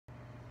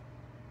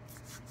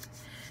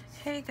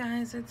Hey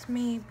guys, it's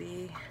me,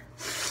 B.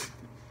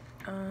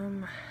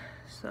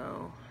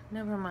 So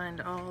never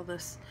mind all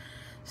this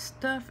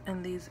stuff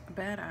and these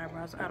bad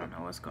eyebrows. I don't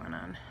know what's going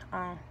on.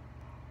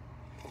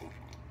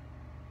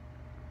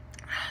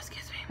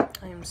 Excuse me.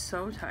 I am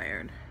so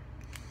tired.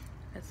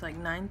 It's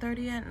like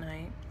 9:30 at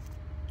night.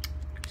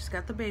 Just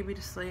got the baby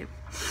to sleep.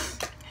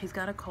 He's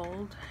got a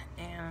cold,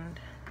 and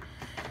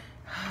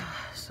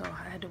so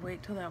I had to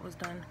wait till that was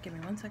done. Give me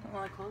 1 second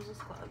while I close this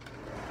closet.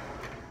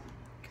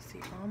 You can see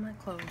all my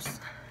clothes.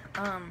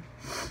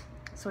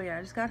 So yeah,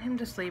 I just got him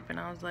to sleep, and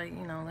I was like,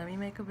 you know, let me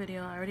make a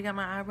video. I already got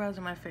my eyebrows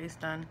and my face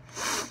done,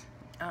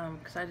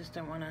 because I just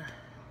didn't want to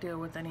deal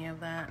with any of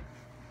that.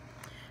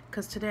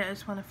 Because today I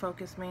just want to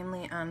focus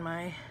mainly on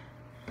my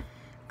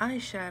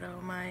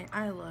eyeshadow, my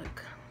eye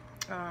look,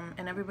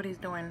 and everybody's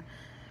doing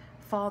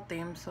fall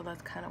themes, so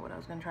that's kind of what I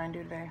was going to try and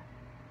do today.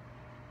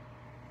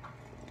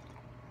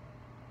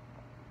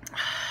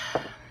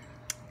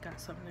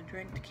 Got something to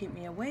drink to keep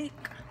me awake.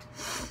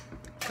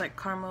 It's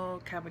like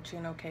caramel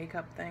cappuccino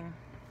K-cup thing.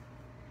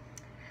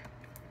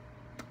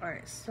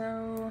 Alright,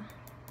 so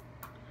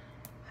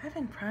I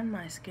haven't primed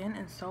my skin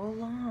in so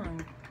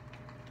long.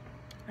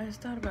 I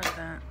just thought about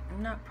that.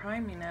 I'm not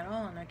priming at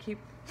all, and I keep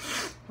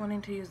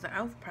wanting to use the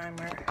e.l.f.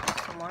 primer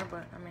some more,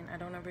 but I mean, I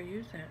don't ever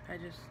use it. I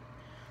just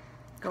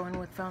go in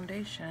with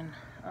foundation.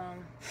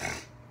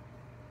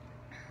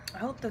 I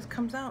hope this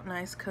comes out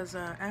nice, because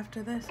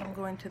after this I'm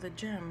going to the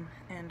gym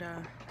and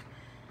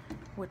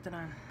with it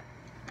on.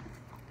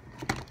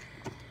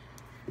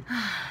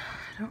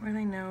 I don't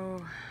really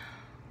know.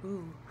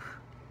 Ooh.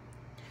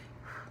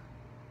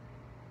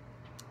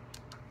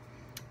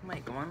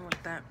 Might go on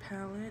with that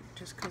palette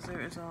just because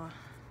there is a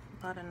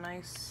lot of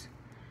nice.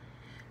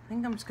 I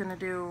think I'm just gonna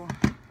do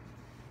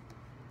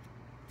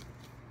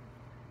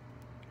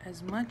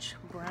as much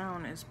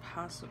brown as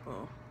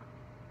possible.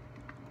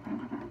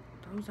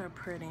 Those are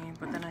pretty,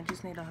 but then I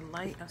just need a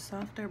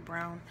softer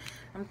brown.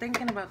 I'm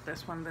thinking about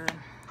this one, the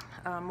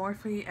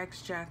Morphe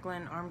x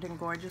Jaclyn Armed and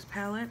Gorgeous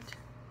palette.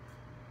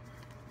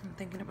 I'm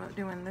thinking about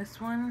doing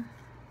this one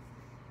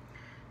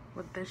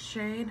with this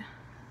shade,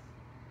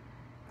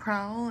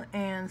 Prowl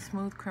and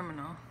Smooth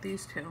Criminal.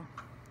 These two,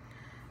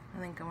 I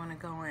think I want to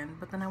go in.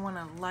 But then I want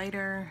a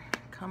lighter,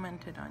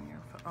 commented on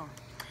your phone. Oh,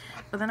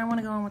 but then I want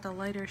to go in with a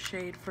lighter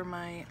shade for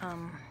my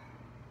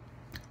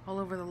all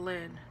over the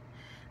lid.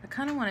 I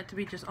kind of want it to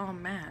be just all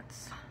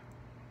mattes.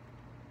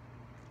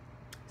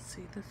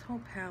 See, this whole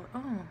palette.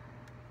 Oh,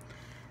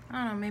 I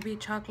don't know, maybe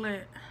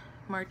chocolate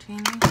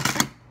martini.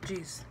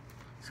 Jeez,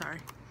 sorry.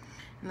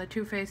 And the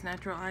Too Faced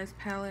Natural Eyes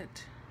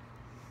palette.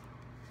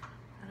 I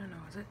don't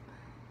know, is it?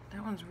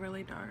 That one's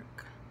really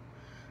dark.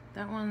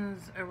 That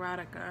one's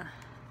erotica.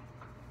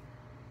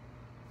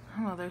 I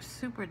don't know, they're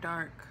super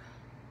dark.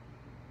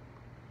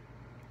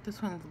 This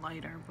one's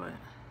lighter, but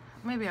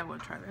maybe I will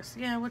try this.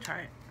 Yeah, we'll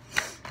try it.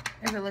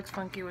 If it looks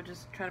funky, we'll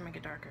just try to make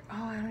it darker.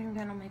 Oh, I don't even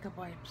got no makeup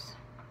wipes.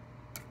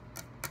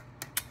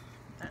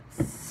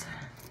 That's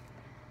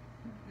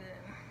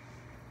good.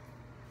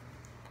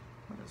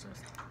 What is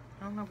this?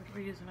 I don't know if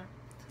we're using it.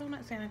 Still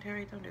not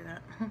sanitary, don't do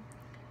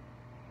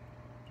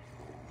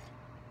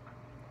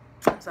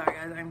that. Sorry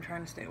guys, I'm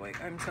trying to stay awake.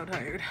 I'm so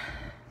tired.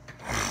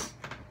 I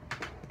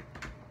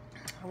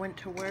went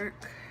to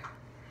work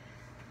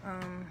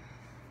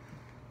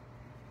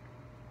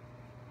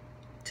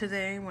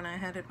today when I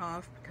had it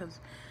off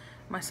because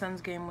my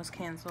son's game was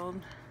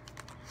canceled.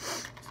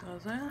 So I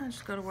was like, oh,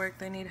 just go to work,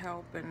 they need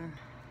help. And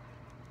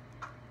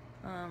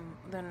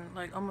then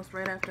like almost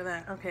right after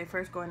that, okay,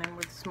 first going in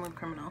with Smooth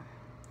Criminal.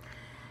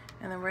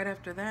 And then right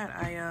after that,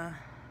 I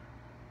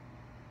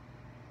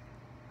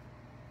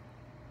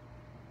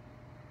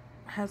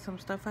had some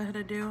stuff I had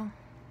to do,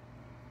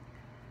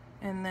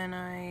 and then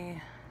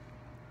I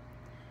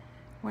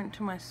went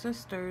to my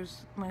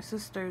sister's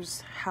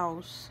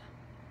house.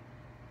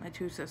 My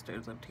two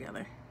sisters live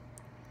together.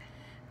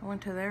 I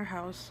went to their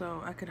house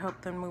so I could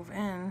help them move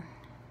in,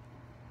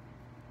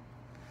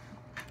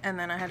 and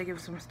then I had to give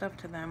some stuff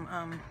to them,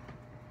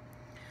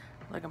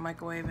 like a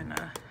microwave and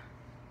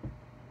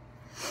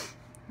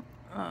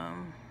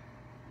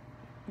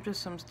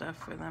just some stuff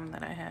for them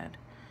that I had.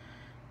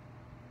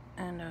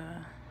 And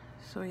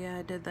so yeah,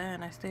 I did that,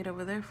 and I stayed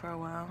over there for a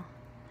while,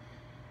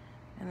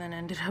 and then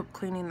ended up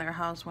cleaning their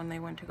house when they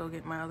went to go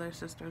get my other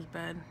sister's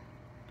bed.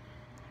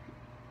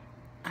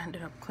 I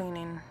ended up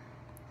cleaning,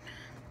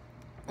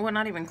 well,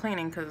 not even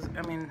cleaning, because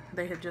I mean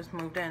they had just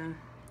moved in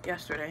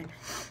yesterday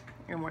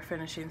and we're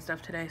finishing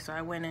stuff today. So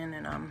I went in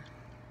and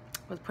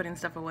was putting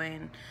stuff away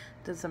and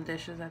did some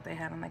dishes that they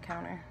had on the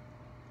counter.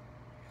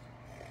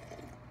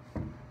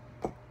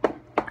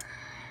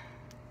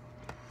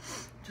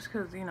 Just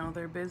because, you know,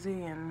 they're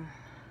busy, and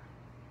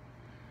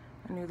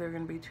I knew they were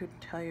going to be too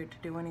tired to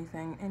do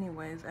anything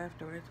anyways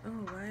afterwards.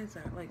 Oh, why is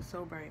that like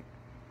so bright?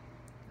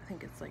 I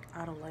think it's like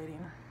out of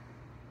lighting.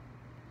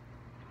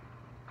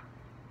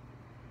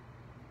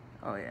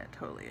 Oh yeah, it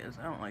totally is.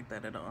 I don't like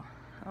that at all.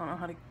 I don't know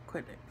how to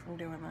quit it from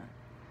doing that.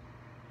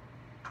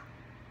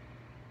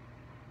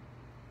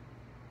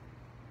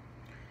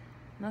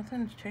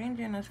 Nothing's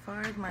changing as far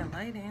as my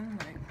lighting.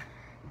 Like,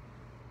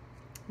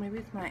 maybe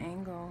it's my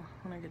angle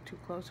when I get too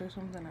close or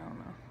something, I don't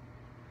know.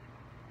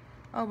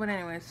 Oh, but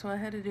anyway, so I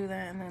had to do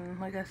that, and then,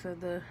 like I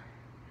said, the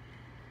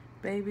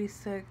baby's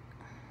sick,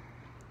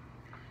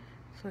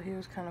 so he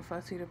was kind of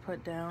fussy to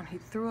put down. He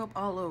threw up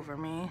all over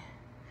me,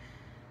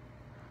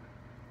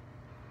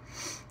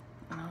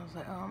 and I was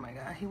like, oh my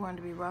god, he wanted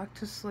to be rocked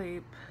to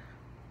sleep.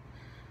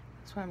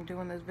 That's why I'm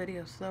doing this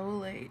video so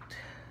late.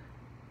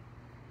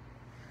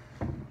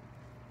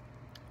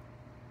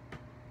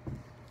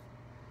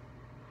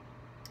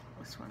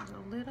 This one's a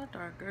little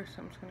darker,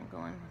 so I'm just gonna go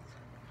in with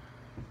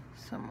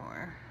some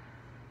more.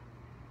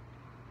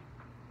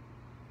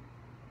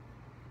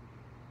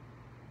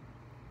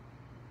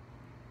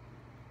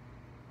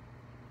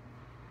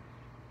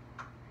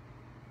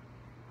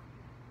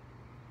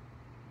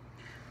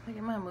 Like,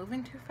 am I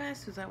moving too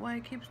fast? Is that why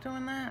it keeps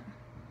doing that?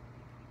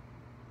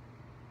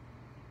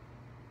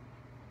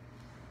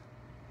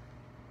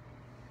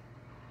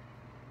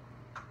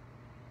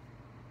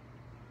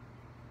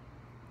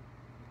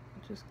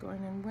 Just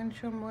going in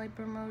windshield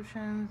wiper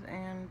motions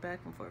and back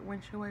and forth,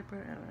 windshield wiper,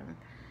 and then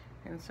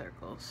in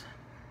circles,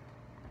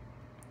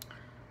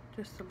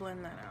 just to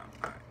blend that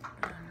out.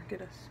 All right,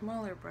 get a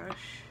smaller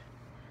brush.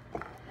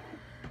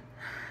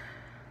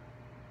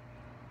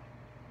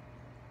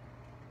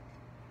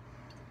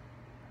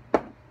 I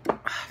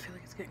feel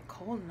like it's getting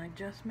cold and I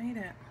just made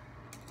it.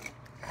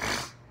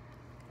 I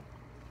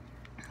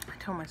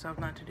told myself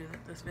not to do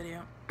this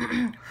video.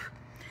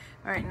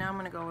 Alright, now I'm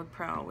going to go with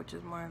Prowl, which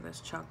is more of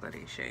this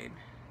chocolatey shade.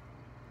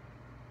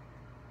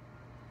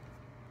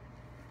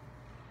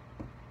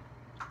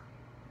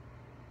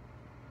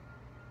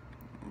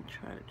 And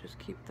try to just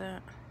keep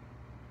that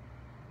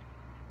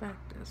back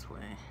this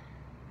way.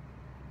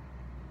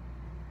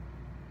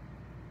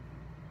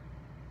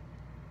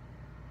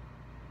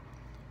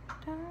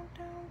 Down,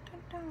 down,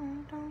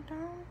 down, down,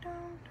 down,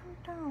 down,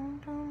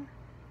 down, down.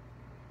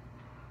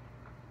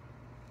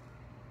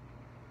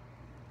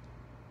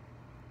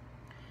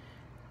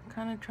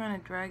 Kind of trying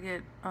to drag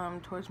it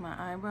towards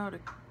my eyebrow to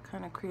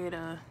kind of create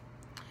a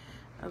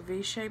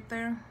V shape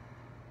there.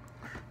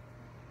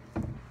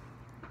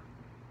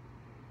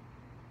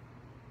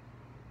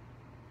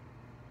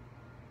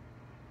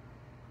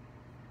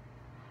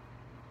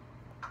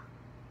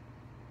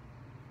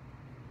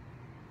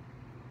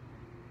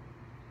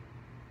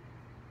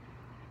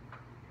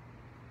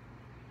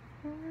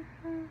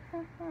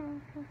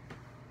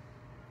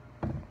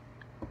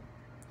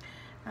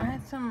 I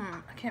had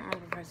some, I can't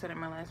remember if I said it in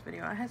my last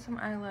video, I had some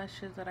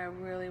eyelashes that I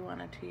really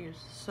wanted to use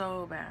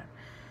so bad.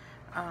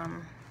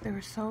 They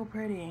were so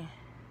pretty,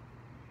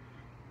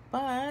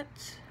 but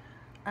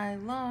I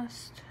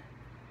lost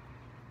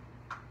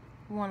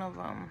one of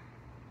them.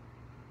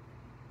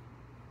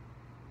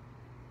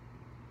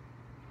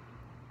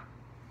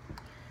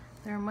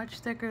 They're much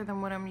thicker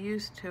than what I'm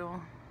used to,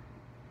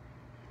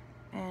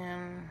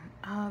 and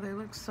oh, they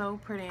look so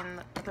pretty.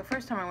 And the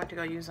first time I went to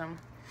go use them,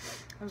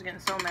 I was getting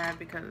so mad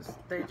because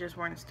they just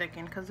weren't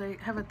sticking, because they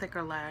have a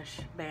thicker lash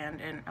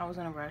band, and I was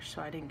in a rush,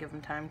 so I didn't give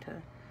them time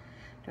to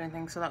do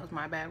anything. So that was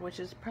my bad, which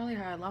is probably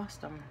how I lost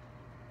them.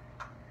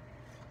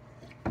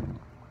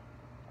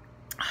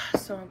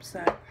 So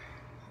upset.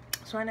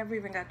 So I never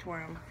even got to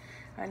wear them.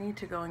 I need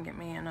to go and get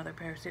me another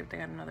pair, see if they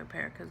got another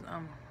pair, because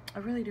I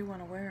really do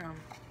want to wear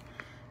them.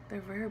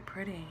 They're very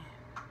pretty.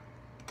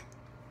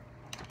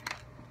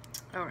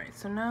 Alright,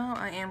 so now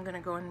I am going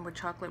to go in with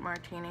Chocolate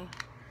Martini,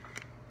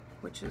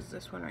 which is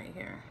this one right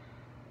here.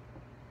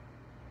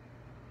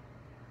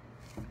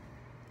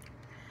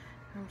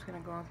 I'm just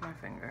going to go with my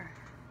finger.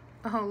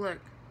 Oh, look.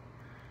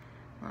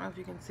 I don't know if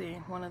you can see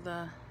one of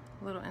the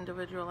little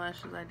individual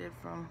lashes I did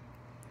from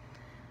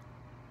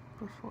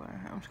before.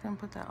 I'm just going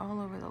to put that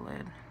all over the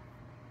lid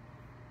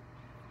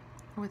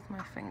with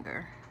my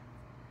finger.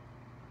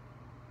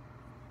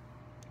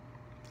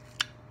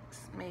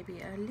 It's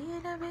maybe a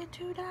little bit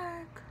too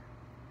dark.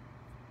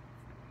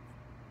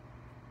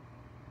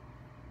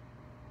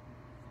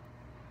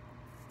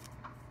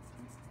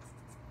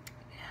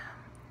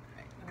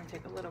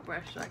 Take a little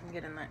brush so I can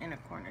get in that inner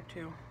corner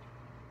too.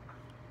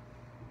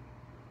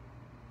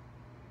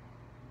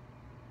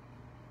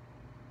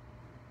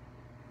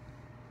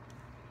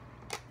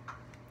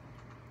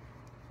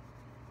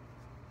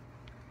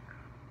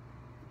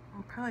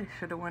 I probably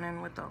should have went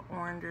in with the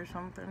orange or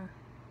something.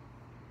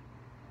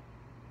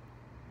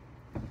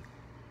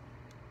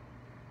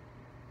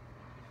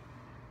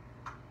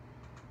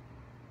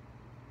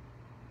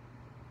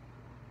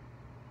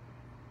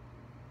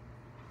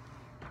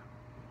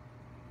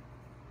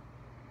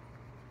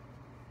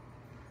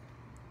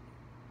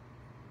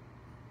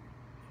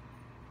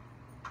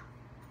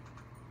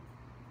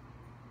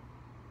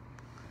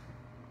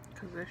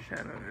 Because this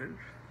shadow is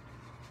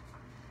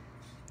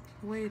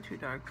way too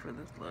dark for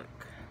this look.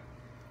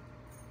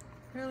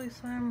 Really,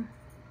 Slim?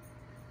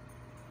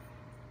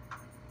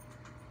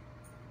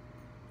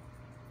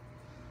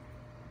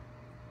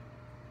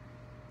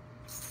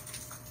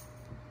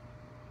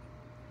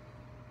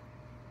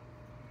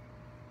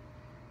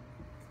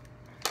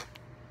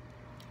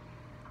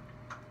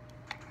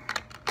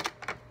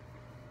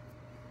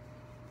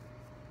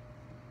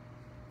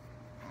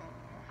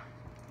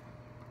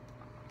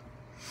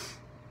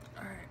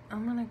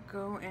 I'm gonna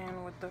go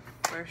in with the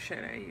first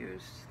shade I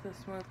used, the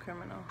Smooth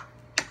Criminal,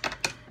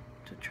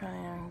 to try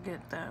and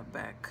get that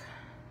back.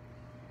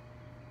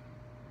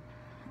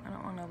 I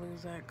don't want to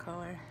lose that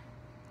color.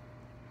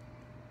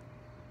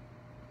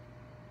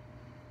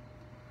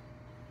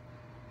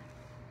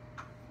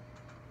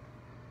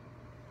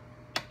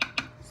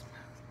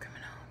 Smooth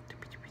Criminal.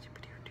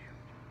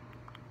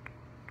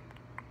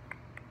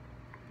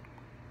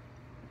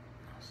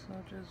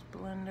 Also just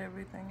blend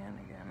everything in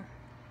again.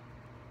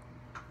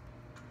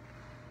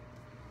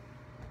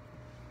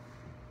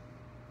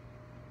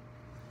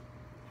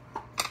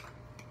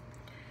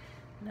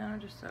 Now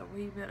just a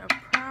wee bit of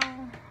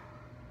brow.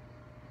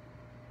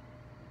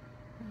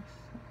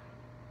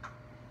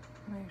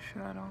 Make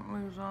sure I don't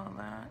lose all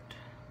that.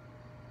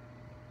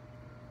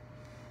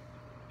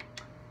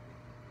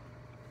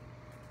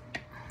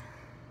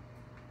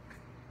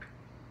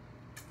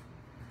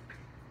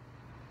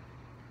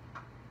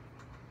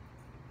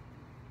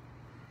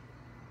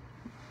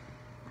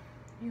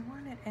 You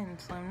want it in,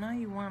 Slim. Now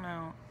you want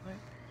out. Like,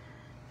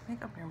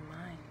 make up your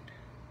mind.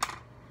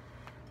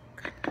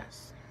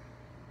 Goodness.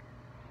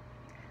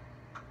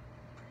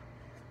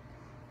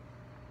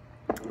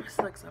 This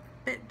looks a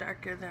bit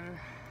darker than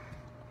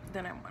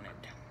I wanted.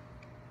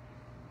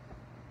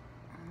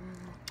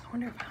 I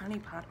wonder if Honey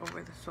Pot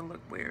over this will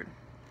look weird.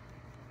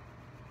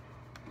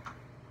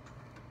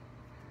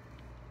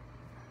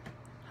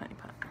 Honey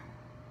Pot.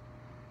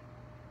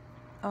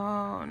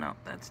 Oh no,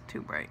 that's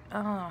too bright.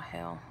 Oh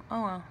hell.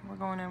 Oh well, we're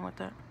going in with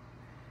that.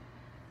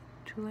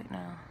 Too late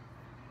now.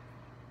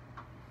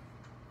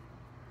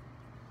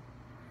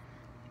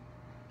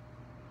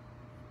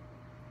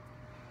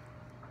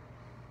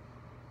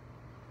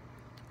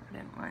 I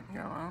didn't want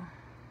yellow.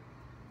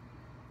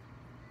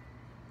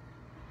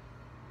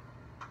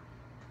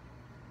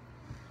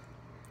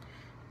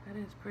 That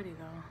is pretty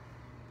though,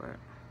 but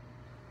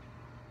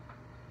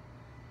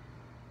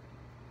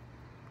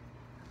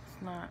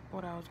it's not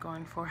what I was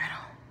going for at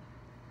all.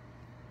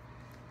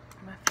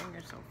 My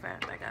finger's so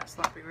fat I got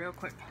sloppy real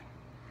quick.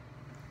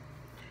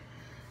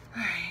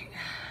 Alright,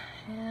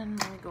 and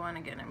let me go on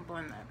again and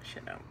blend that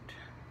shit out.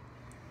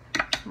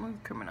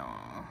 Smooth Criminal.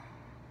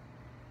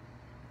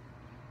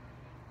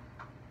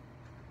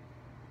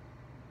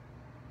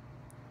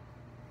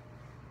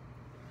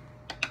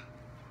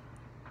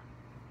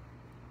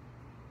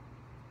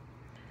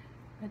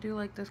 I do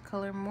like this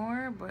color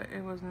more, but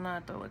it was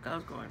not the look I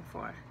was going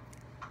for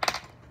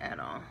at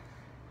all.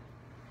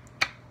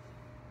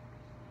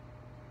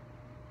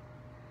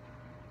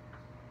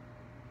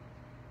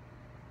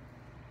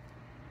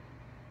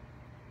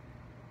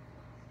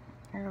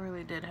 I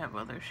really did have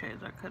other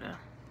shades I could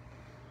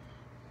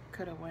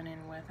have went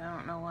in with. I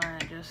don't know why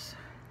I just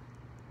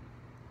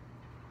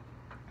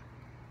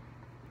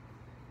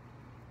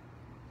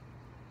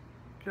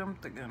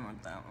jumped the gun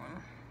with that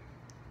one.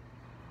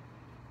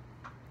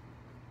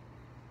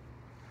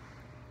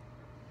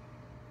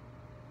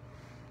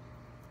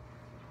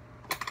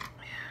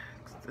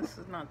 This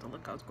is not the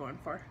look I was going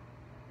for.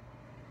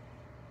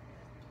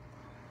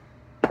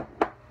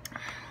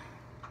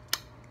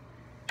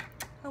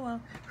 Oh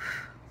well.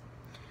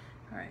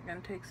 Alright, gonna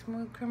take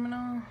Smooth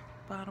Criminal,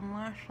 bottom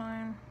lash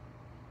line.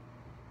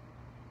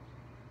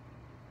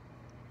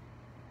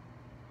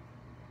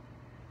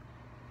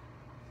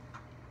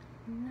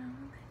 No,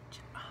 that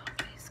you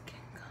always can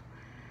go.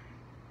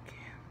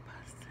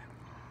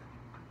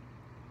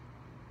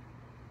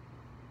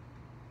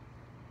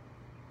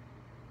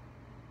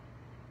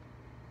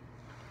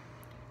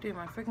 Dude,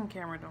 my freaking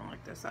camera don't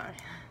like this eye.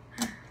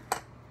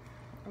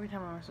 Every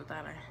time I mess with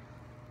that eye,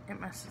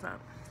 it messes up.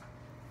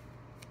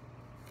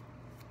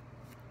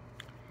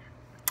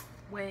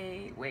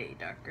 Way, way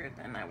darker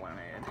than I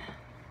wanted.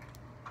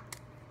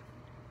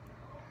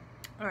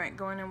 Alright,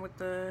 going in with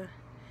the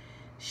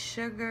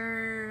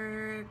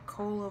Sugar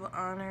Coal of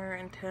Honor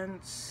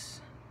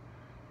Intense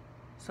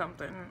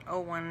something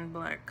 01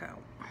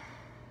 Blackout.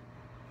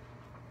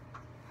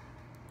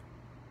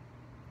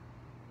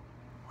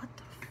 What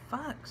the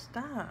fuck?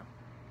 Stop.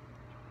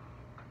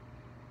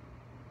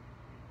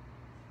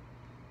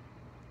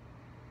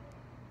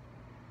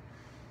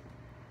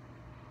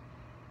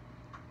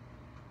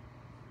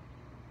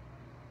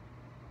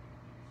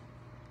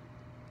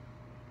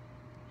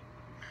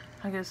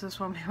 I guess this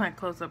won't be my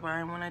close-up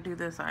eye, and when I do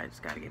this eye, I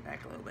just gotta get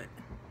back a little bit.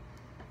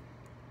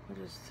 We'll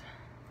just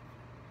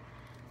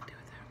do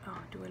that. Oh,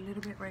 do a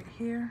little bit right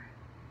here.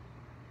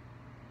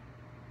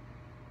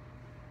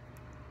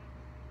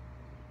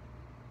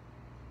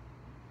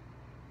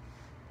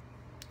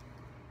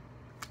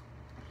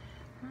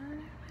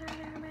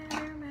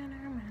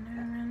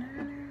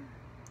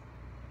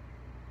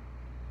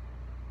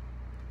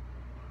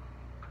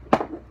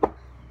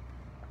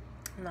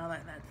 Now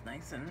that that's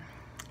nice and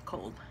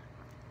cold.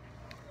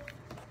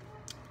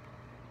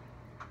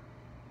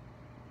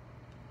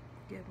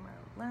 Give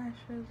my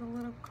lashes a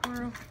little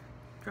curl.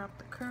 Drop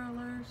the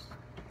curlers.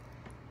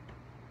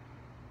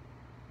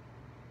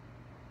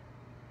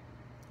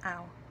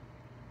 Ow.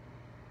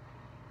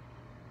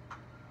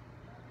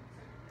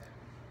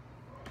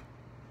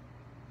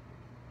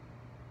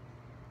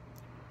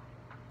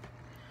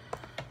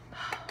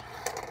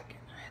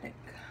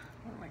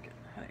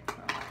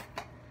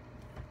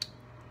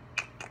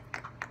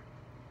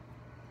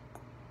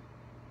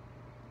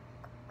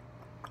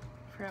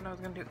 forgot I was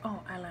gonna do, oh,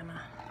 eyeliner.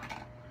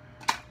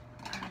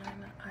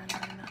 Eyeliner.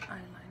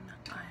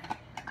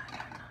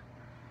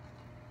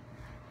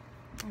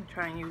 I'm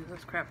trying to use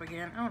this crap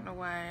again. I don't know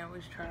why I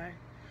always try,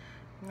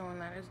 knowing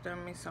that it's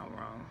done me so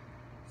wrong.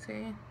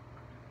 See?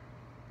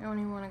 I don't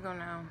even want to go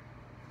now.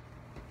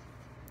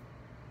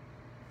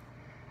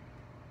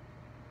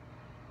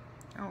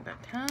 I don't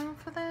got time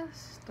for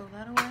this. Throw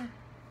that away. I'm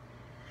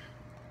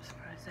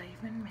surprised I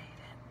even made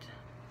it.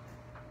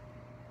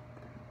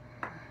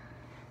 I'm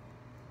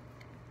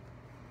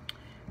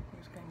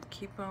just gonna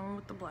keep on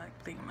with the black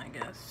theme, I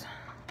guess.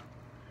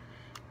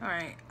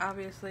 Alright,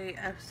 obviously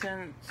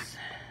Essence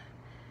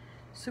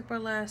Super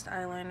Last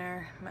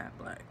Eyeliner Matte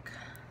Black.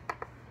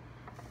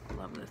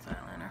 Love this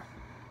eyeliner.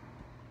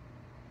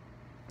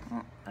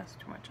 Oh, that's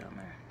too much on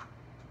there.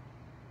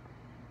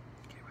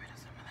 Get rid of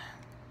some of that.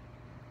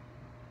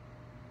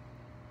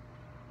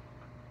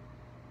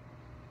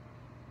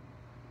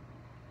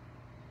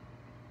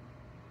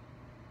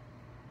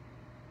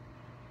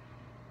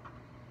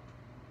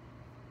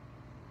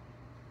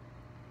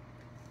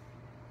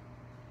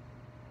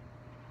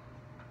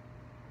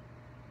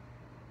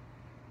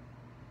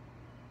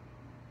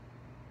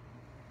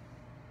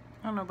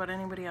 I don't know about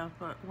anybody else,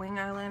 but wing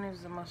eyeliner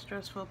is the most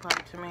stressful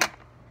part to me.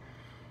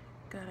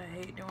 God, I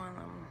hate doing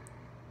them.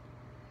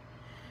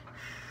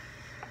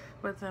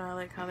 But then I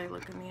like how they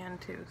look in the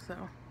end too, so.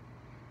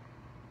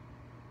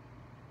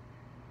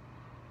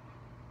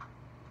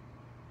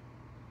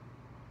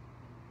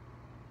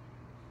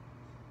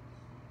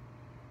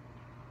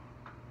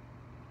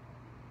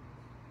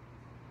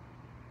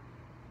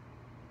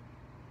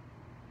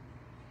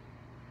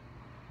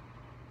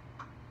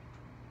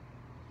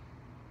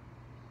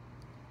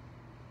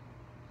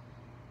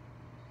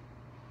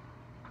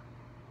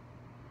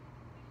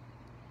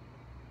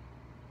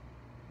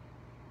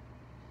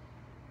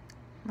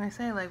 I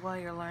say, like, while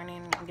you're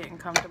learning and getting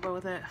comfortable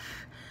with it,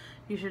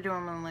 you should do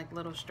them in like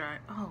little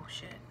strides. Oh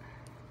shit.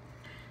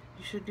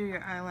 You should do your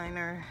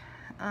eyeliner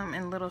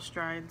in little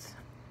strides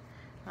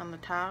on the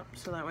top,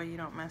 so that way you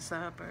don't mess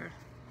up, or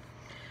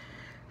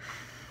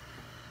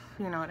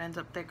you know, it ends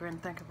up thicker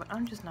and thicker. But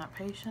I'm just not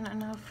patient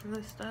enough for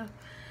this stuff.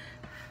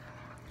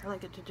 I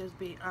like it to just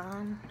be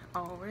on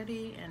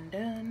already and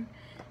done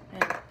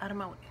and out of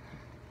my way.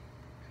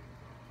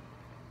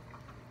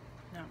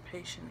 Not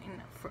patient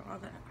enough for all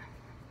that.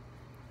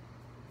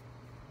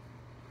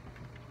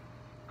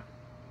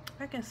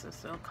 I guess it's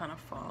still kind of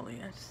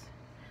fally. I just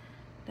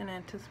didn't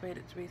anticipate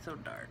it to be so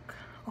dark.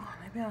 Oh,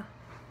 maybe I'll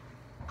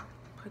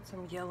put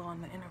some yellow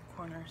on the inner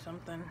corner or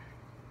something.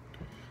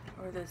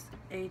 Or this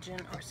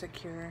Agent or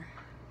Secure.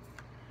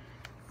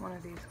 One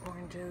of these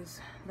oranges.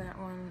 That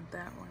one.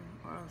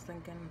 Or I was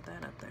thinking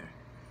that up there.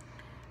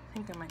 I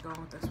think I might go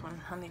with this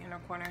one on the inner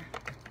corner.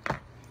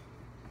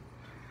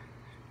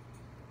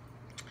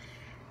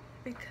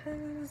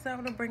 Because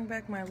that would bring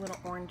back my little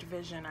orange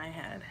vision I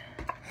had.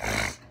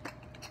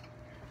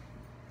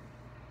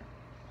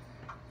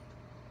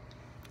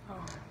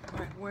 Oh,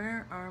 right,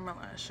 where are my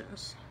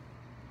lashes?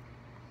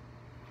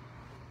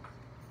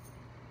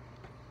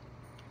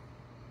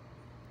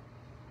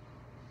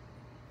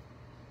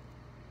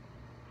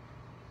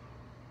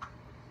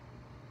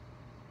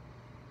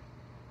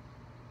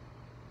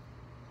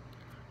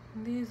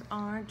 These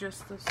are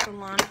just the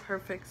Salon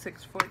Perfect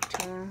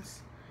 614s.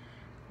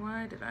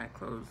 Why did I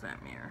close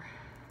that mirror?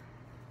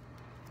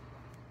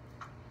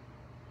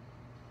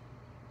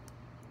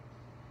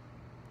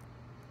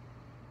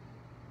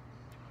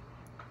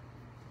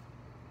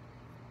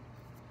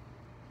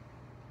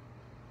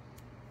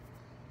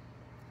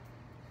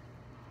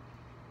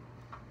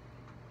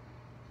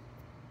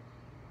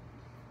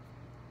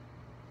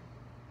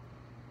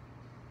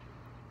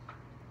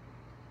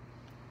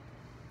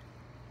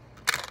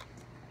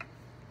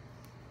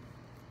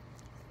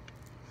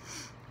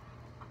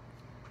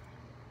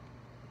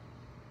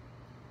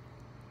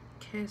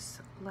 Kiss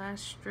Lash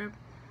Strip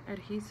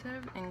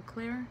Adhesive in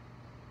clear.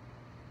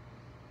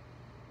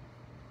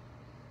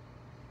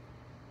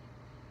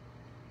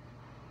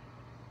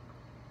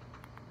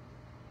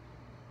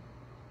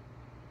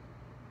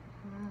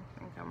 I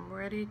think I'm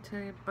ready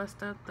to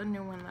bust out the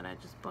new one that I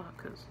just bought,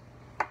 because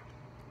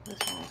this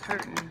one was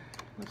hurting.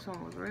 This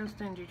one was real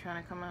stingy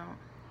trying to come out.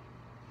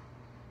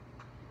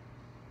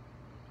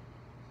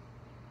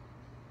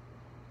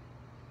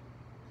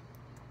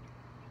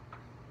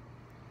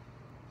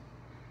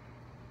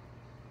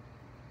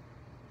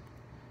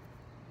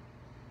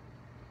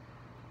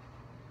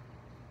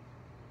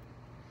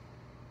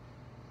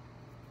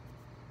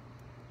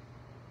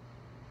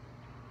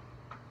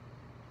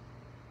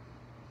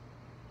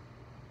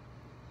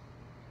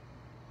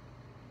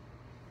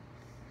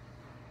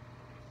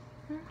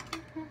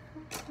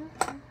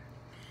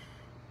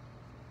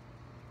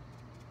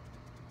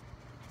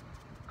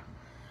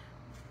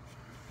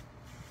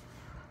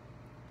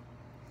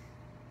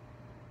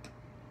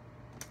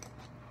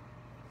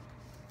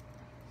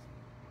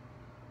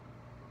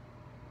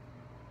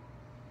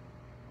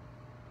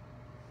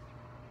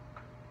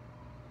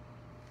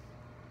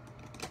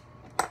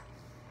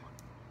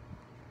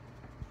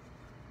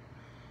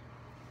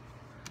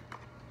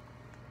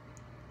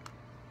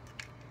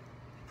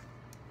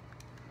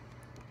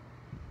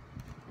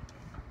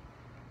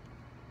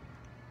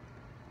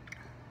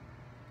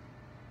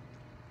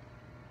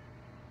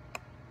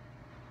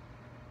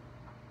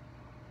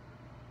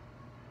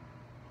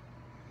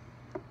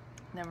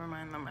 Never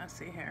mind the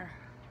messy hair.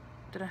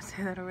 Did I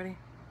say that already?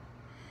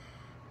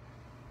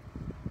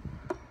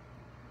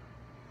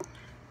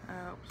 I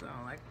hope so.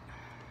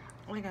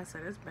 Like I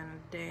said, it's been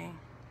a day.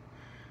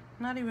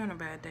 Not even a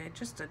bad day,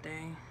 just a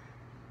day.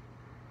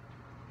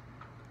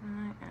 I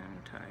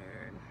am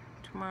tired.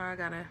 Tomorrow I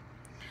got a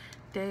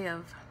day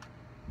of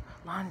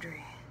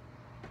laundry.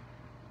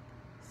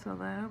 So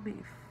that'll be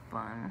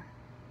fun.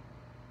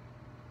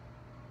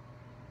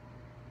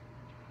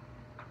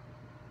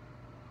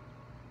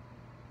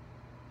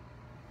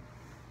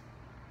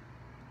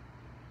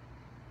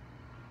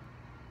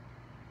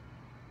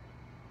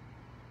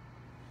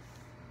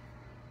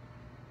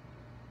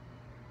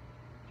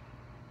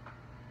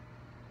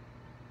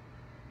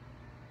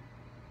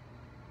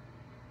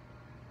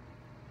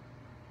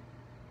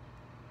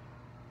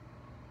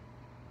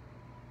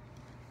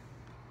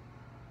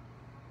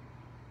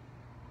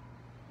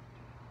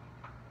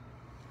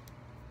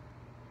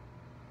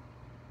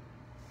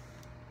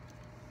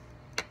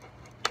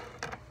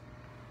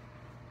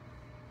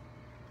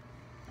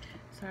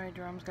 Sorry,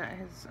 Jerome's got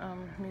his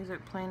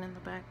music playing in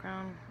the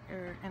background,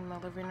 or in the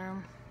living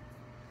room.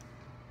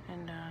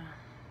 And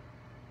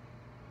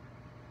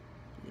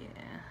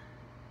yeah.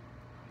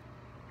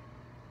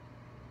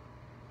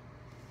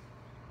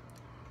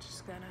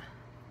 Just gotta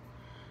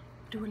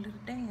do a little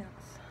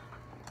dance.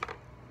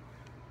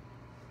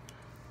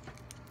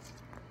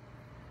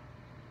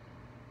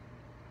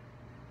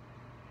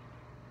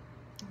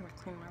 I'm gonna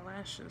clean my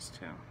lashes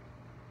too.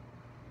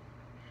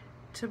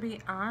 To be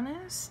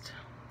honest,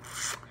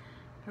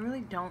 I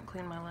really don't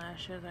clean my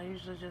lashes. I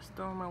usually just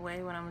throw them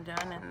away when I'm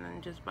done and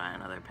then just buy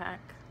another pack.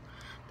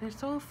 They're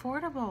so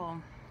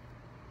affordable.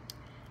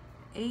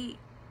 $8.24,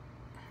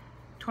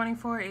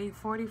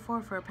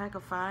 $8.44 for a pack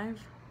of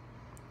 5.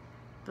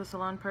 The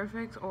Salon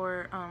Perfects,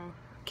 or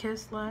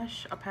Kiss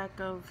Lash, a pack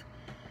of,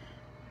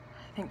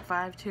 I think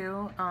 5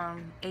 too,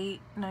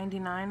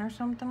 $8.99 or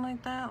something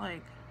like that.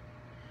 Like,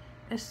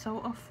 it's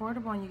so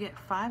affordable, and you get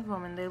 5 of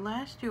them, and they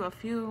last you a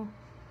few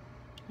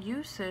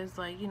uses.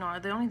 Like, you know,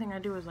 the only thing I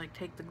do is like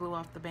take the glue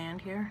off the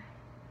band here.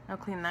 I'll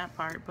clean that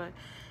part, but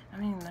I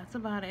mean, that's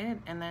about it.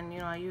 And then, you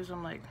know, I use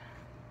them like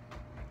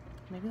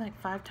maybe like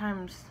 5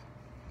 times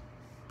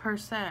per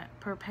set,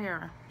 per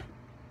pair,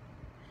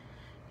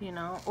 you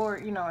know. Or,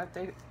 you know, if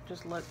they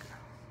just look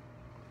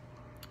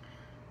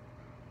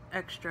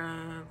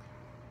extra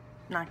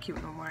not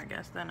cute no more, I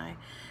guess, then I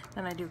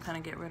do kind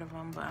of get rid of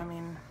them. But I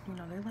mean, you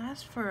know, they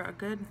last for a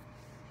good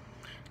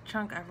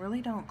chunk. I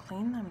really don't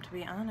clean them, to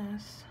be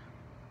honest.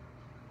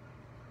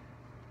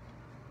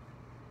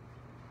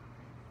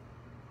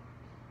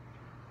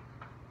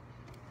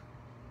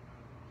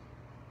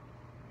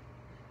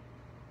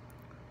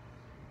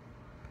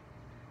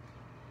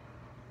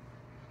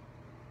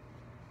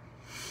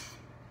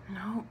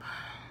 Nope.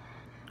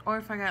 Or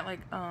if I got like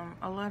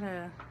a lot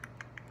of,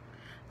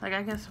 like,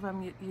 I guess if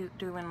I'm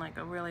doing like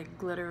a really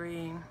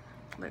glittery,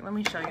 like, let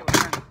me show you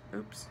what I,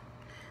 oops,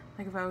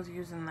 like if I was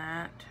using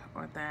that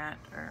or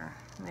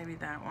maybe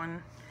that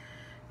one,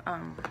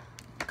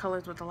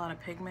 colors with a lot of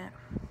pigment,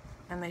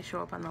 and they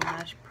show up on the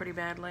lash pretty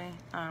badly,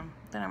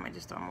 then I might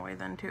just throw them away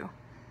then too.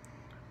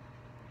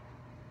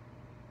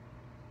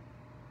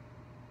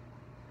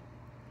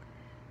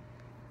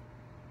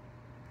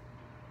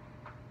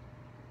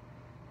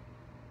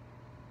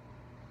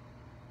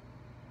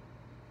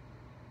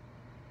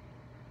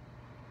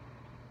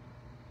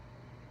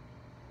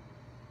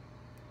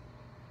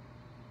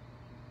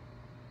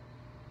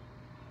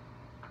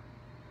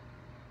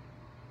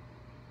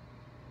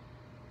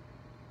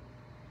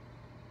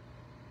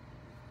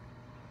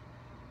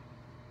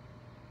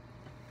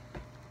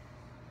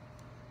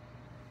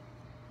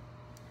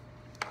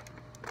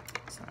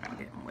 I'm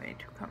getting way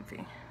too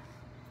comfy.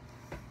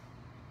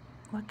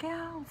 Look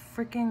how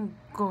freaking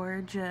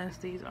gorgeous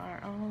these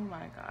are. Oh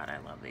my god, I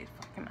love these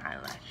fucking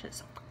eyelashes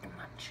so fucking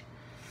much.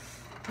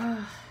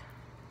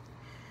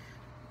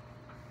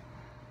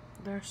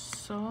 They're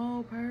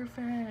so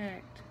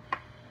perfect.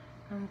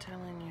 I'm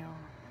telling you.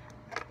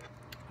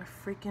 I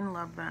freaking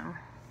love them.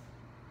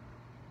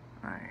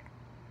 Alright.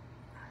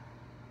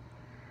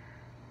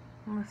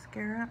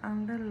 Mascara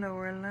on the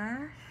lower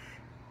lash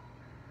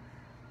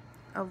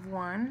of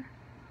 1.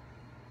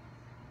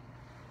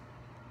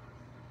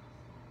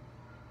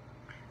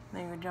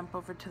 Then you jump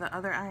over to the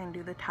other eye and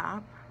do the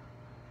top.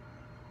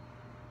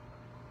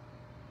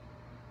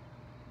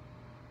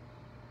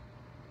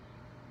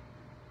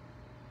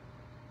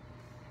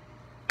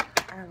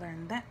 I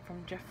learned that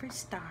from Jeffree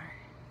Star.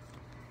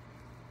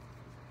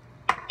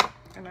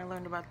 And I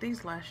learned about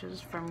these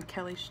lashes from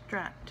Kelly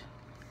Stratt.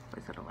 I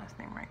said her last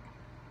name right.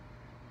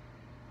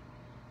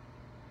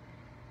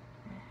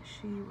 And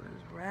she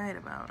was right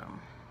about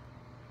them.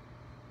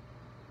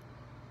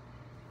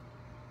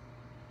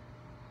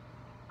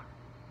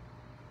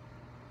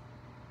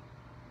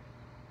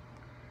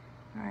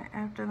 Alright,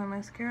 after the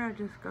mascara,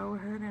 just go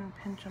ahead and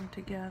pinch them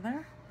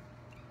together.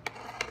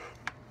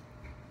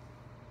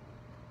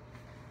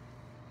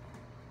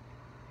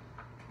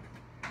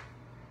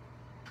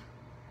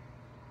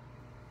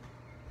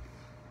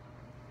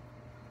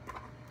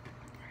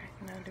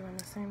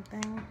 the same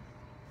thing.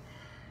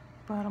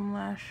 Bottom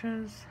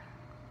lashes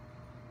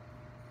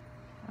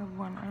of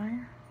one eye.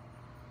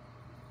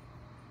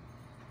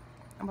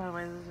 And by the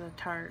way, this is a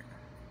Tarte.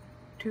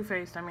 Too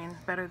Faced, I mean,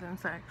 Better Than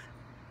Sex.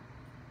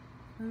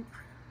 Oop.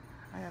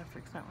 I gotta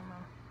fix that one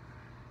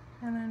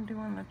though. And then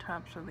doing the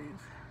tops of these.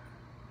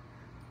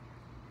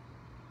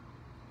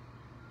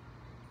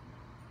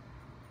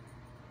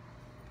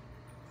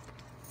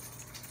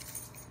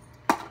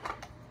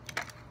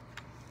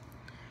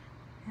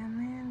 And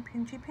then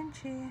pinchy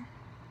pinchy.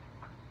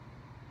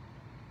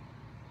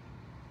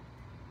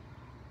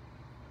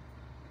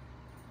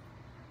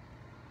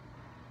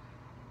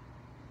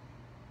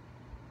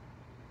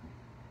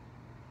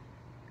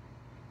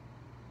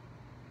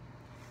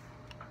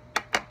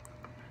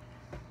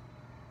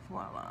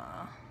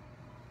 Voila.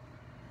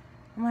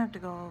 I'm gonna have to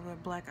go over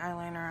black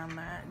eyeliner on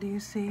that. Do you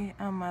see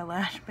on my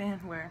lash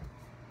band where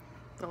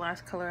the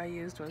last color I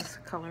used was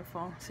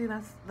colorful? See,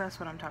 that's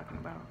what I'm talking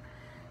about.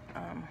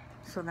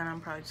 So then I'm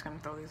probably just gonna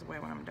throw these away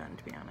when I'm done,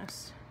 to be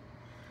honest.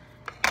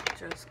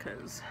 Just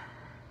cause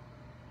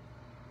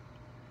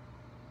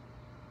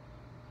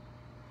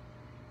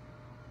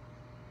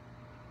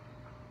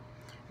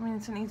I mean,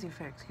 it's an easy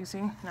fix. You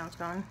see? Now it's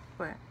gone,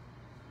 but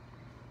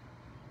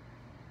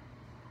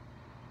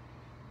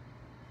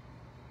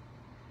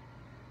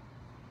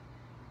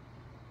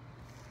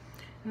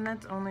and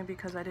that's only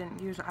because I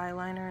didn't use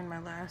eyeliner in my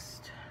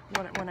last,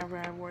 whenever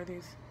I wore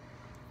these,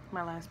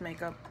 my last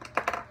makeup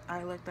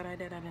eye look that I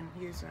did, I didn't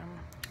use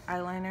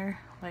eyeliner,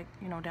 like,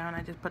 you know, down.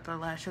 I just put the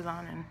lashes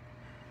on and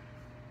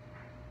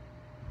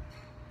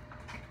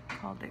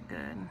called it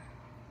good.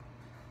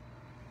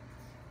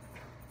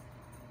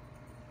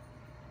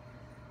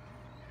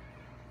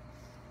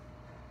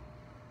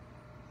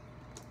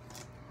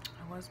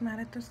 I was mad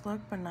at this look,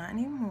 but not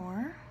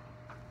anymore.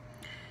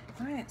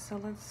 Alright, so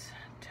let's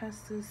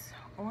test this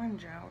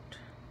orange out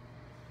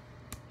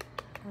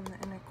on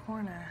the inner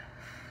corner.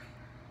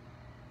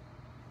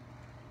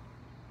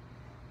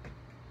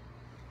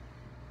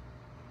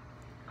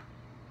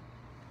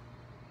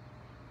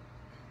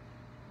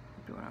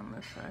 Do it on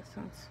this side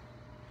since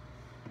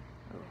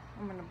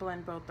I'm going to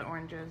blend both the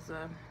oranges,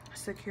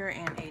 Secure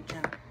and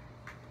Agent.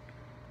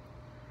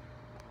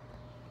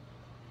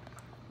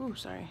 Ooh,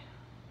 sorry.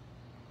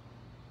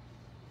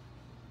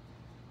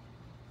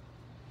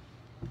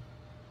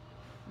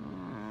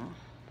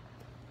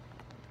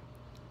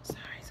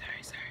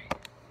 Sorry.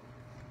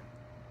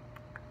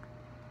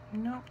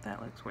 Nope,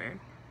 that looks weird.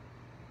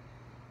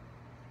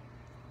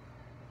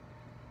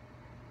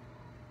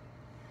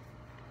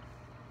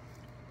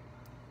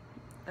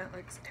 That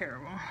looks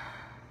terrible.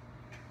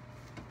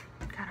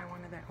 God, I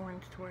wanted that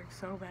orange to work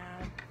so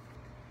bad.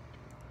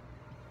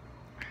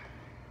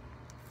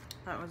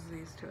 That was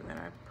these two that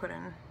I put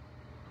in.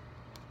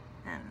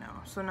 And no.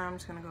 So now I'm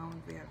just gonna go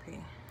with VIP.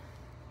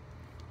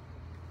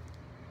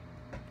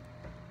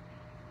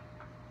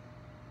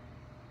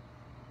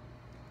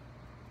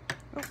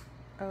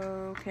 Oh,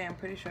 okay, I'm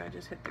pretty sure I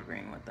just hit the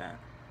green with that.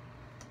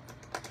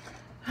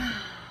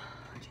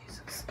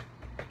 Jesus.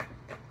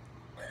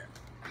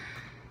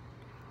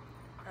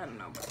 I don't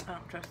know, but I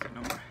don't trust it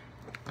no more.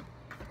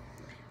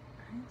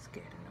 I ain't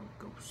scared of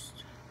no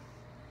ghost.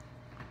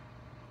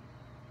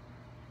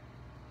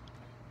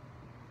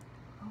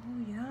 Oh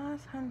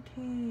yes,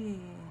 hunty.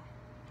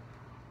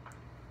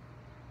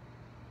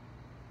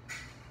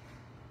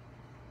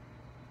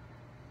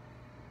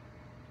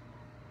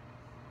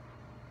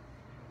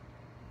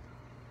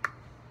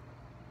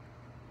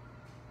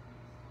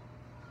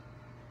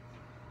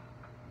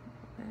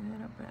 A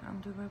little bit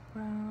under the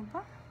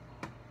brow.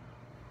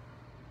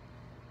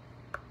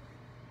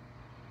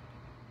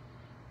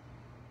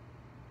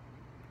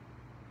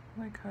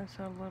 Like us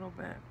a little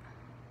bit.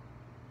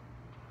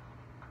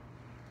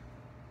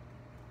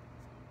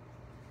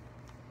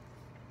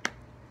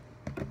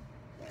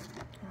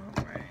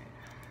 All right.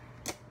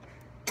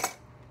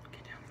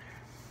 Get down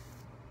there.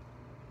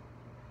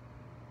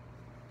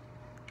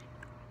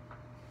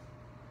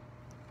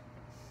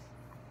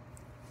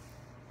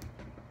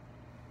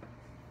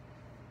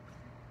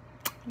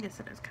 I guess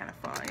it is kind of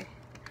foggy.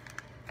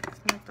 It's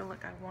not the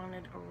look I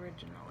wanted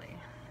originally,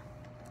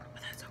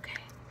 but that's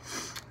okay.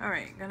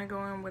 Alright, gonna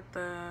go in with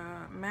the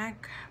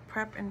MAC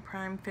Prep and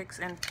Prime Fix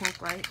and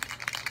Pink Light.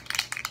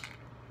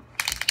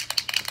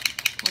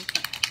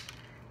 Okay.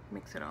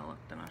 Mix it all up,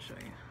 then I'll show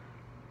you.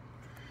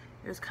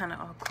 It was kind of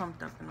all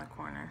clumped up in the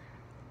corner.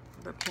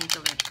 The pink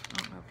of it.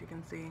 I don't know if you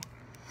can see.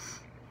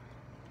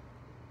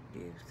 Do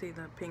you see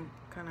the pink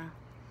kind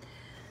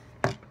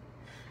of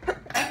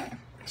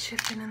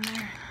shifting in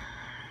there?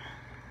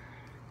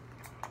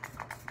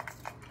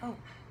 Oh.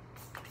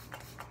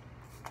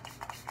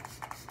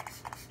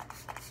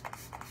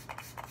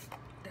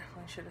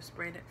 Should have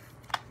sprayed it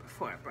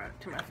before I brought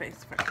it to my face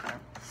the first time,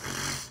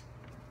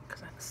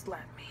 because that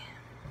slapped me.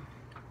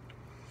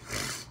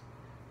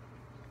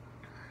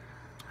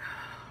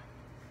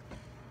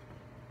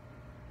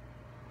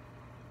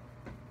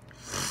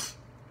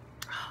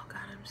 Oh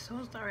God, I'm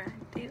so sorry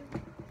I did.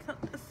 So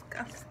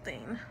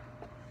disgusting.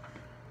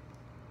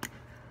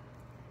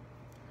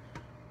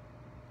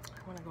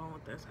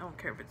 with this. I don't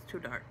care if it's too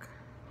dark.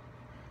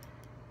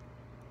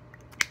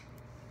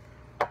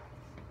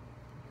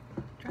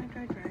 Dry,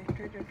 dry, dry,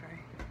 dry, dry, dry.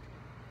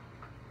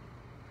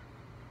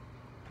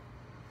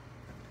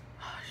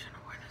 Oh, I shouldn't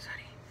have worn this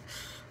hoodie.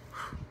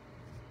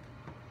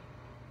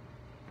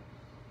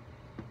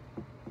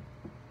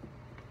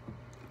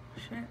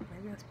 Shit,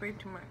 maybe I sprayed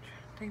too much.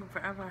 Taking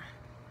forever.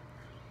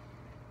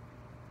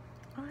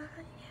 Oh, yeah.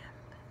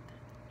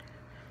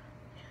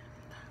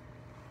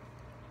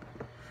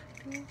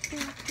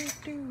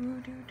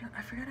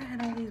 I forgot I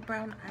had all these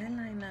brown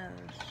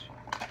eyeliners.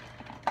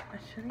 I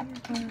should have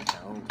used one of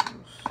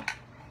those.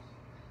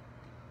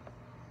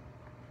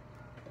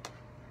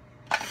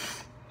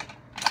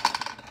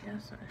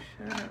 Yes, I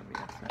should have.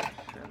 Yes, I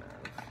should have.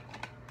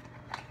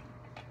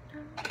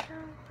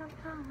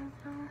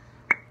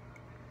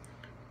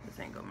 This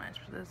ain't gonna match,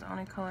 but this is the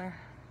only color.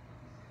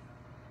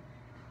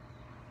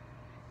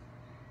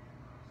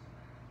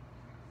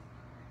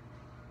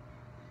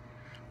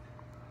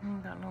 I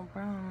ain't got no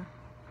brown.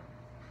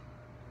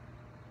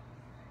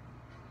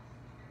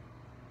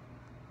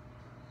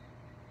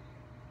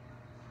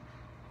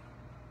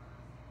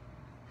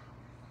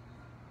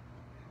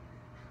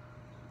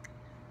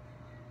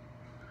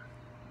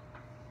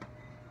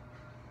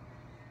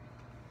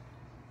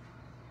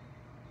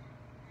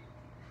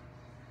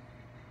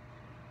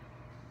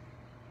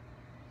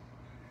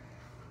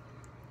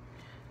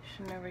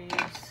 Should never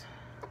use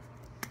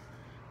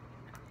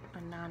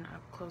a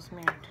non-up-close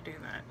mirror to do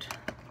that.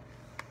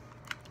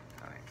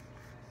 Alright.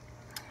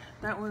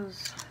 That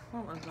was,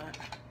 what was that?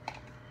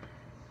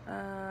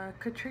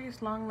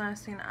 Catrice Long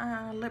Lasting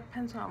Lip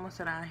Pencil, I almost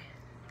said eye.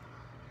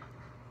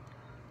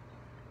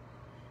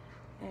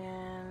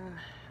 And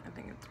I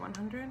think it's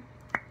 100.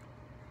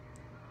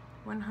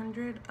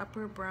 100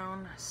 upper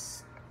brown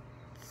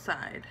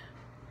side.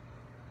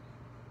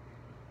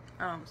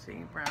 I don't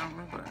see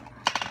brown, but...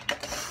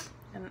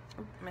 And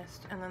oh,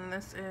 missed. And then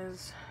this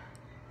is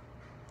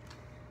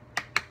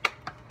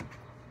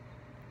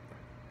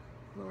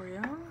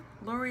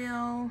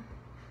L'Oreal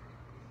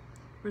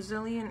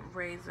Resilient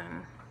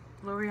Raisin.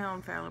 L'Oreal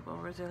Infallible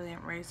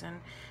Resilient Raisin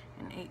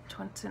in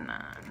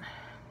 829.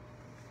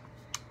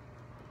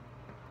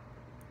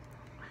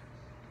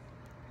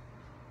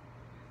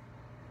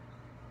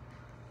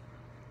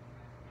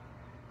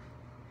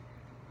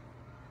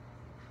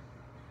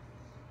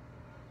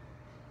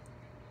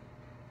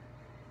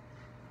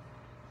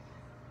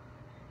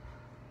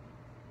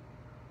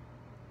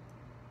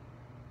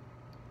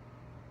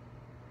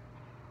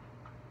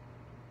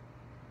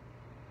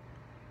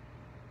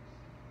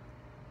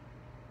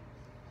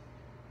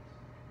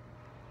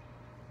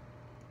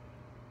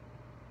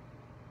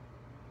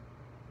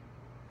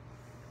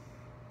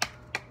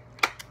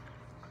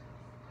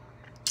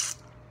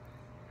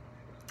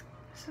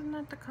 This is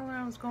not the color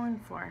I was going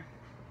for.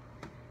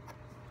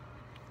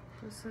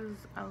 This is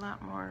a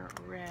lot more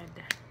red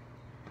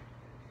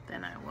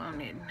than I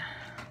wanted.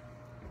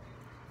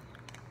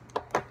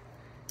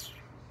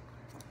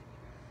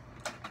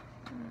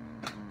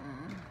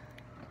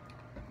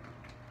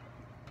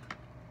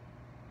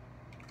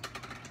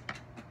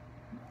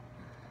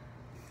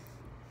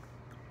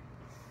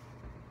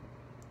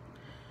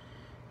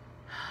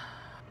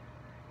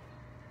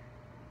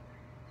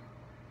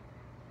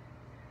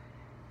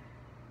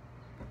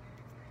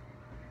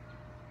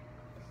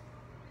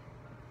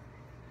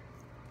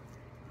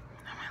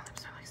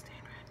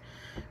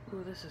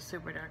 Ooh, this is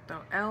super dark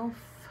though. Elf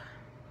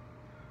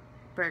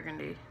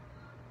Burgundy.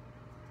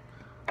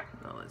 That's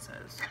all it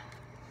says.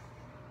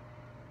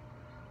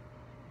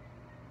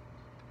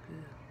 Ew.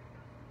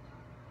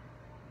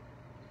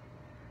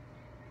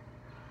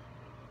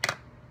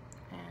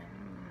 And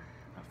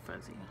a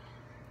fuzzy.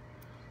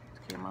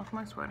 Just came off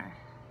my sweater.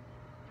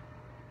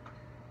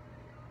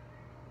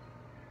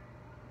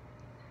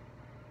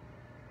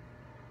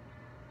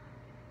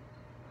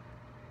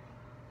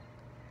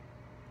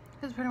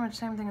 It's pretty much the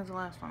same thing as the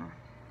last one.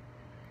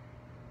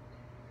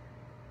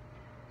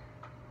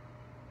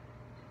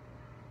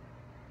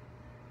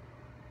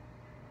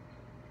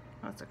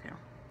 That's okay.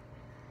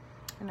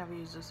 I never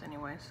use this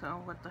anyway,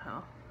 so what the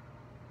hell.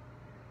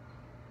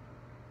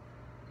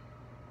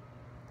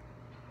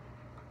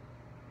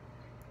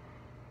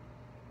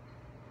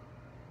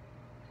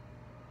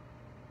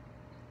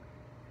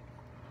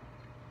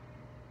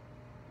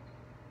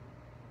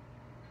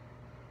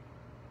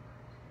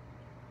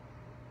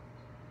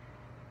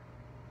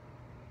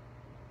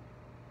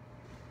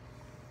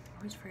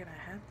 I always forget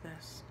I had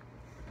this.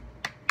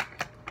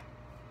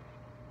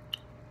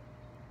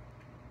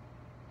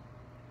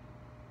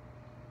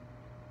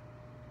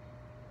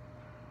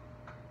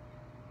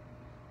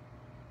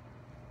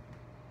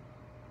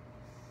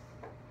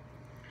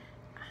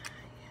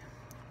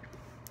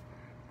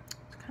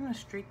 It's kind of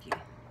streaky.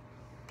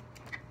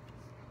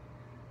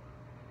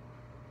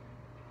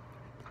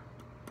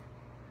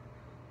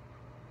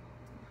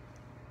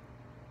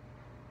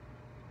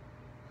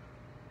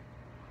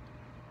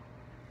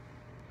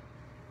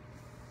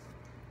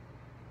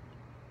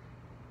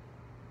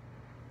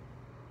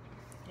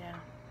 Yeah,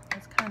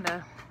 it's kind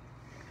of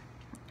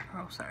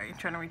gross. sorry, I'm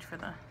trying to reach for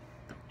the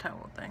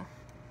towel thing.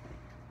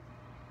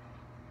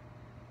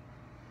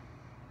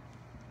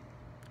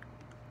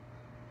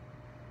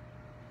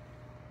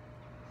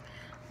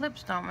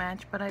 Lips don't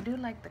match, but I do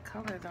like the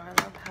color though. I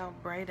love how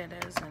bright it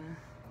is and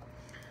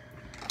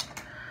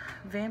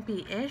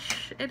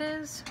vampy-ish it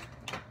is,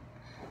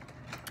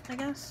 I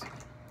guess.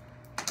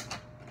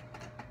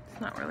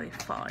 It's not really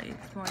fall-y,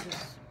 it's more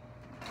just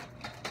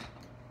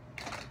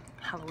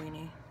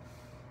Halloween-y.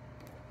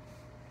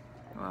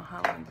 Well,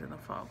 Halloween's in the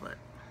fall, but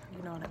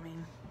you know what I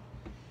mean.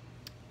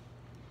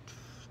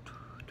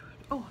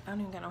 Oh, I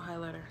don't even got no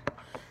highlighter.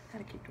 I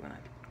gotta keep doing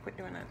that. Quit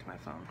doing that to my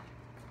phone.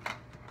 And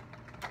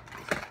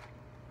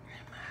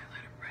my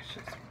highlighter brush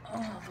is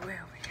all the way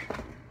over here.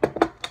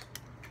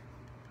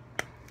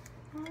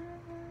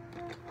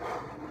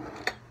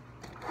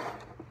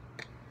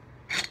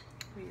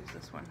 We use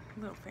this one,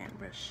 little fan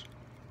brush,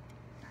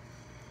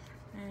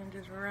 and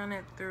just run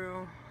it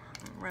through.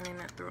 I'm running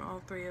it through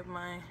all three of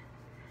my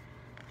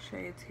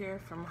shades here,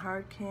 from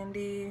Hard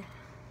Candy,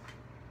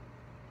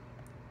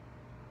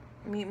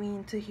 Meet Me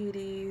in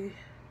Tahiti,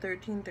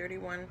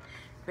 1331,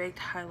 Baked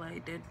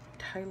Highlighting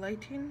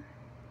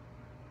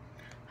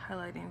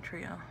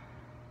Trio.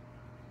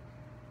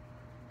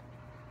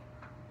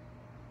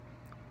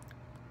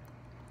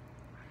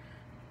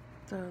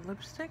 The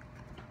lipstick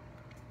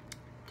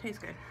tastes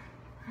good,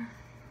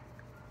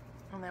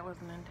 and that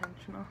wasn't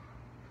intentional.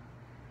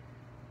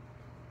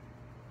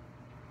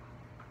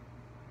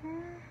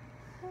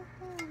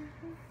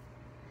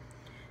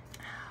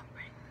 I'll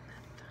bring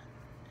that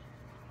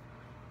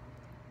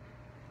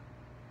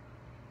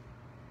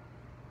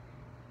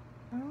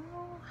down.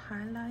 Oh,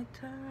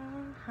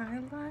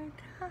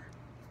 highlighter.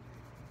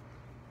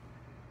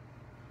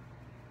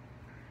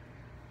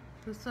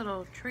 This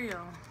little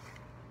trio,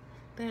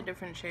 they had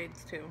different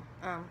shades too.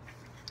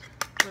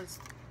 Was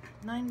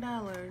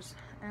 $9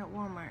 at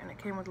Walmart, and it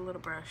came with a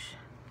little brush.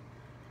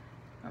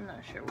 I'm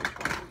not sure which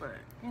one, but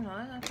you know,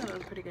 I thought it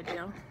was a pretty good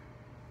deal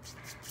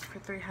for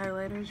 3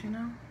 highlighters, you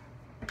know.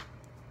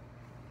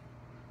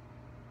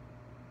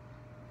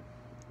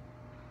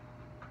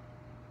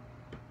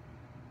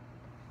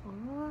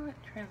 Oh, it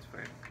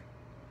transferred.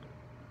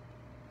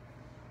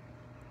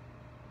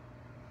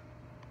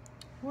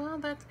 Well,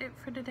 that's it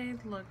for today's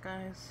look,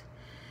 guys.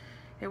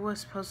 It was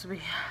supposed to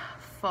be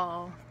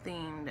fall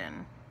themed,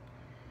 and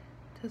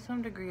to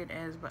some degree it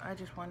is, but I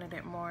just wanted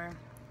it more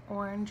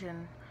orange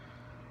and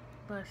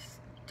less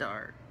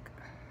dark.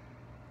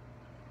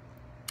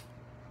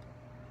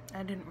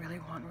 I didn't really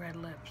want red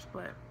lips,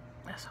 but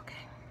that's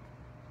okay.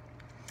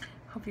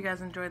 Hope you guys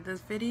enjoyed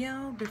this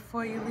video.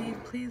 Before you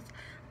leave, please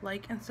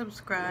like and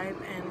subscribe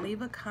and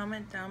leave a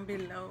comment down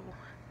below.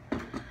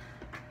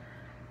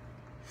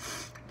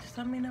 Just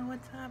let me know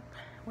what's up,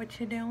 what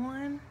you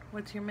doing,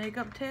 what's your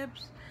makeup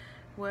tips,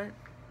 what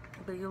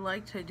do you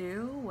like to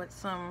do, what's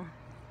some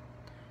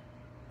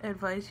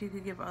advice you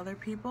could give other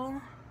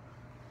people,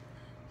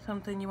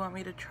 something you want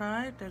me to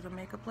try. If there's a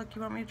makeup look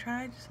you want me to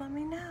try, just let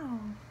me know.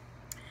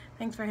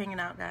 Thanks for hanging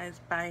out, guys.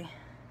 Bye.